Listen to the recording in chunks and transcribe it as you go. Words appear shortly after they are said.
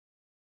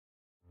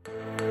So,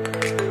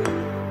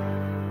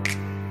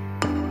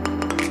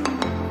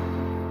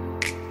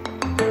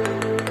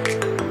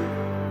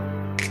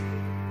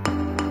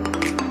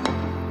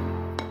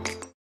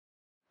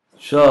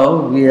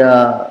 we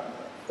are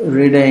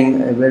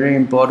reading a very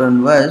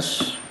important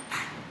verse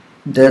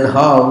that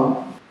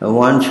how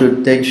one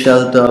should take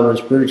shelter of a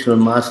spiritual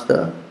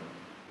master,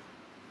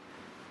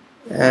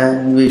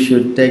 and we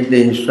should take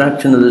the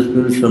instruction of the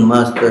spiritual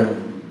master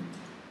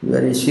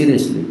very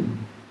seriously.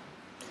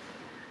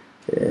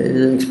 It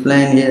is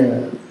explained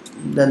here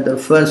that the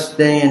first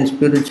thing in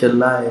spiritual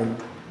life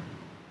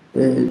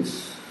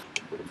is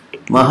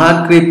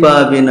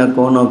Mahakripa vina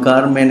kono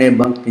karmene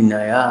bhakti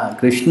naya,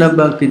 Krishna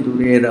bhakti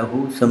dure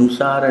rahu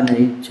samsara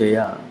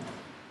naichaya.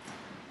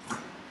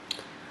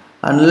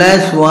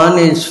 Unless one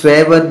is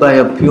favored by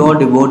a pure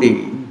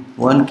devotee,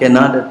 one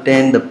cannot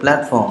attain the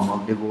platform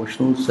of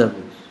devotional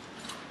service.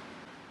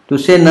 To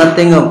say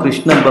nothing of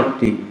Krishna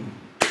bhakti,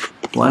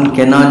 one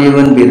cannot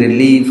even be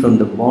relieved from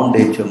the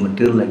bondage of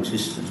material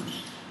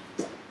existence.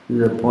 This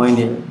is the point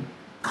here.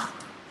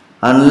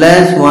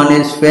 Unless one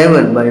is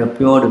favored by a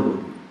pure devotee,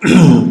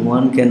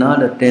 one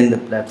cannot attain the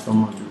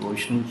platform of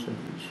devotional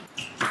service.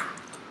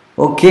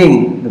 O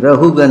King,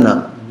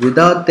 Rahugana,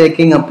 without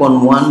taking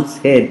upon one's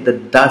head the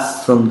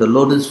dust from the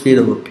lotus feet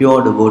of a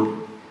pure devotee,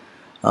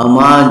 a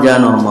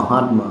Mahajana or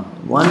Mahatma,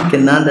 one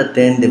cannot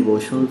attain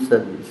devotional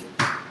service.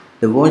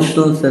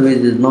 Devotional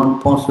service is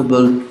not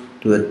possible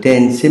to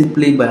attain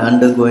simply by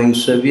undergoing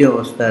severe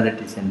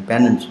austerities and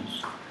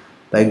penances,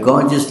 by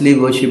gorgeously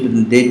worshipping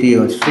the deity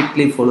or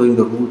strictly following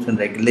the rules and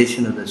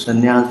regulations of the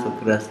sannyas or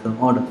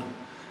grihastha order.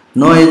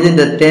 Nor is it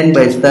attained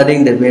by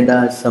studying the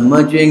Vedas,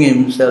 submerging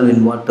himself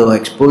in water, or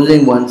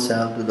exposing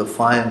oneself to the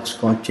fire of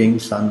scorching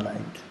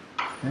sunlight.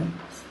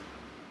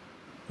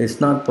 It's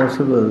not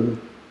possible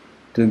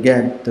to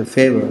get the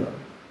favor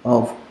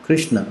of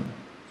Krishna.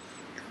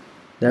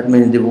 That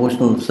means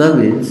devotional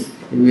service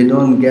if we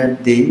don't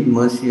get the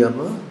mercy of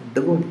a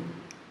devotee.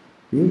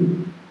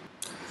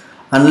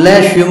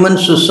 Unless human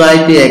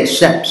society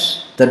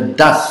accepts the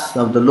dust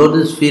of the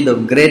lotus feet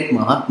of great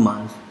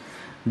Mahatmas,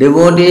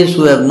 devotees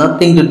who have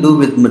nothing to do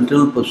with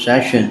material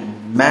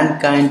possession,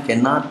 mankind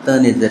cannot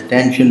turn its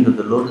attention to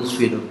the lotus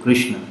feet of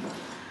Krishna.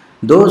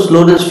 Those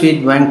lotus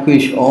feet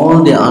vanquish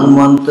all the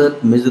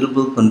unwanted,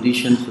 miserable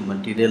conditions of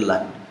material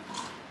life.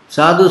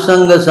 Sadhu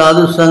Sangha,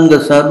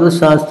 Sarva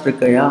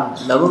Shastrakaya,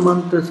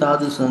 Lavamantra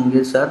Sadhu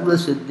Sangha, Sarva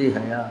Siddhi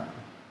Haya.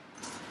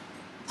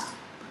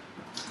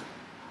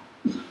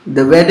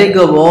 The Vedic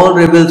of all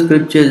revealed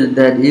scriptures is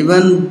that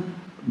even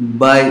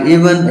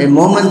a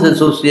moment's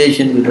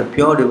association with a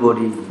pure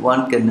devotee,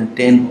 one can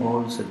attain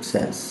all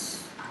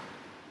success.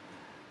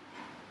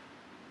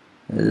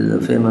 This is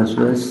a famous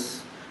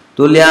verse.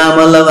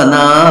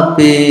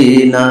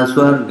 Tulyamalavaнаpi na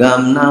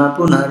swargam na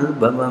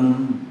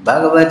punarbhavam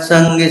Bhagavat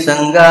Sangi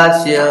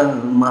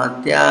Sangasya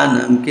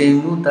Matyanam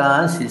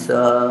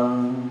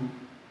Kimutasisa.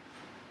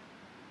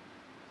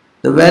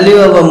 The value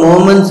of a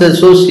moment's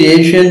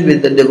association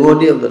with the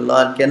devotee of the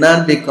Lord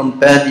cannot be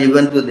compared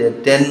even to the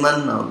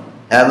attainment of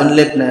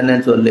heavenly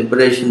planets or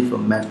liberation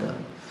from matter.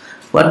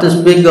 What to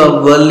speak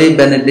of worldly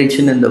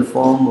benediction in the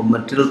form of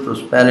material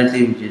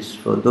prosperity, which is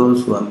for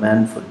those who are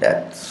meant for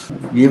death.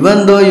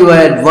 Even though you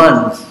are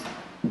advanced,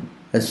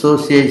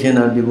 association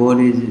of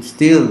devotees is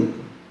still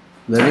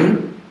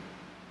very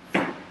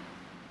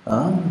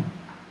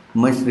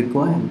much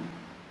required.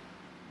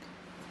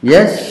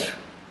 Yes,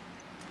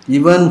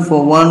 even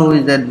for one who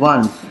is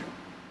advanced.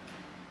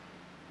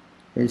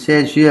 It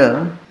says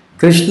here,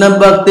 Krishna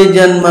Bhakti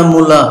Janma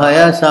Mula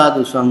Haya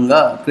Sadhu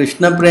Sangha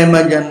Krishna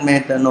Prema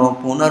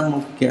Janmetano Punar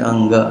Mukhya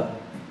Anga.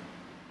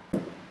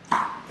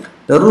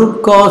 The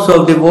root cause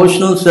of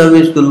devotional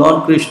service to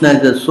Lord Krishna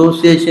is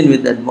association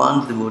with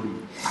advanced devotees.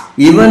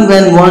 Even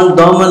when one's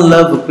dormant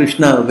love for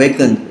Krishna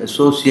awakens,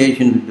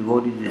 association with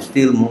devotees is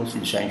still most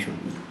essential.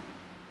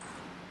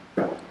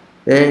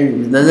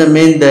 It doesn't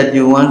mean that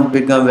you want to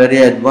become very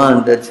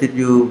advanced, that's it,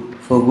 you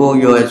forgo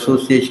your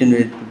association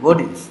with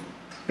devotees.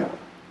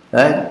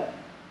 Right?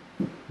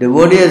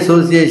 Devotee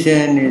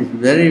association is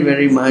very,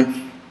 very much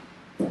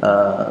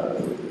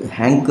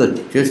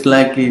hankered, just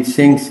like he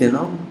sings,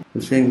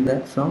 who sings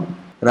that song?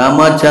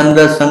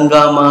 Ramachandra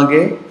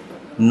Sangamage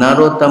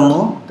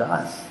Narottamo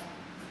Das.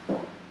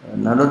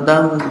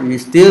 Narottam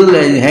is still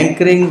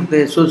hankering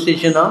the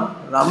association of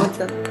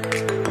Ramachandra.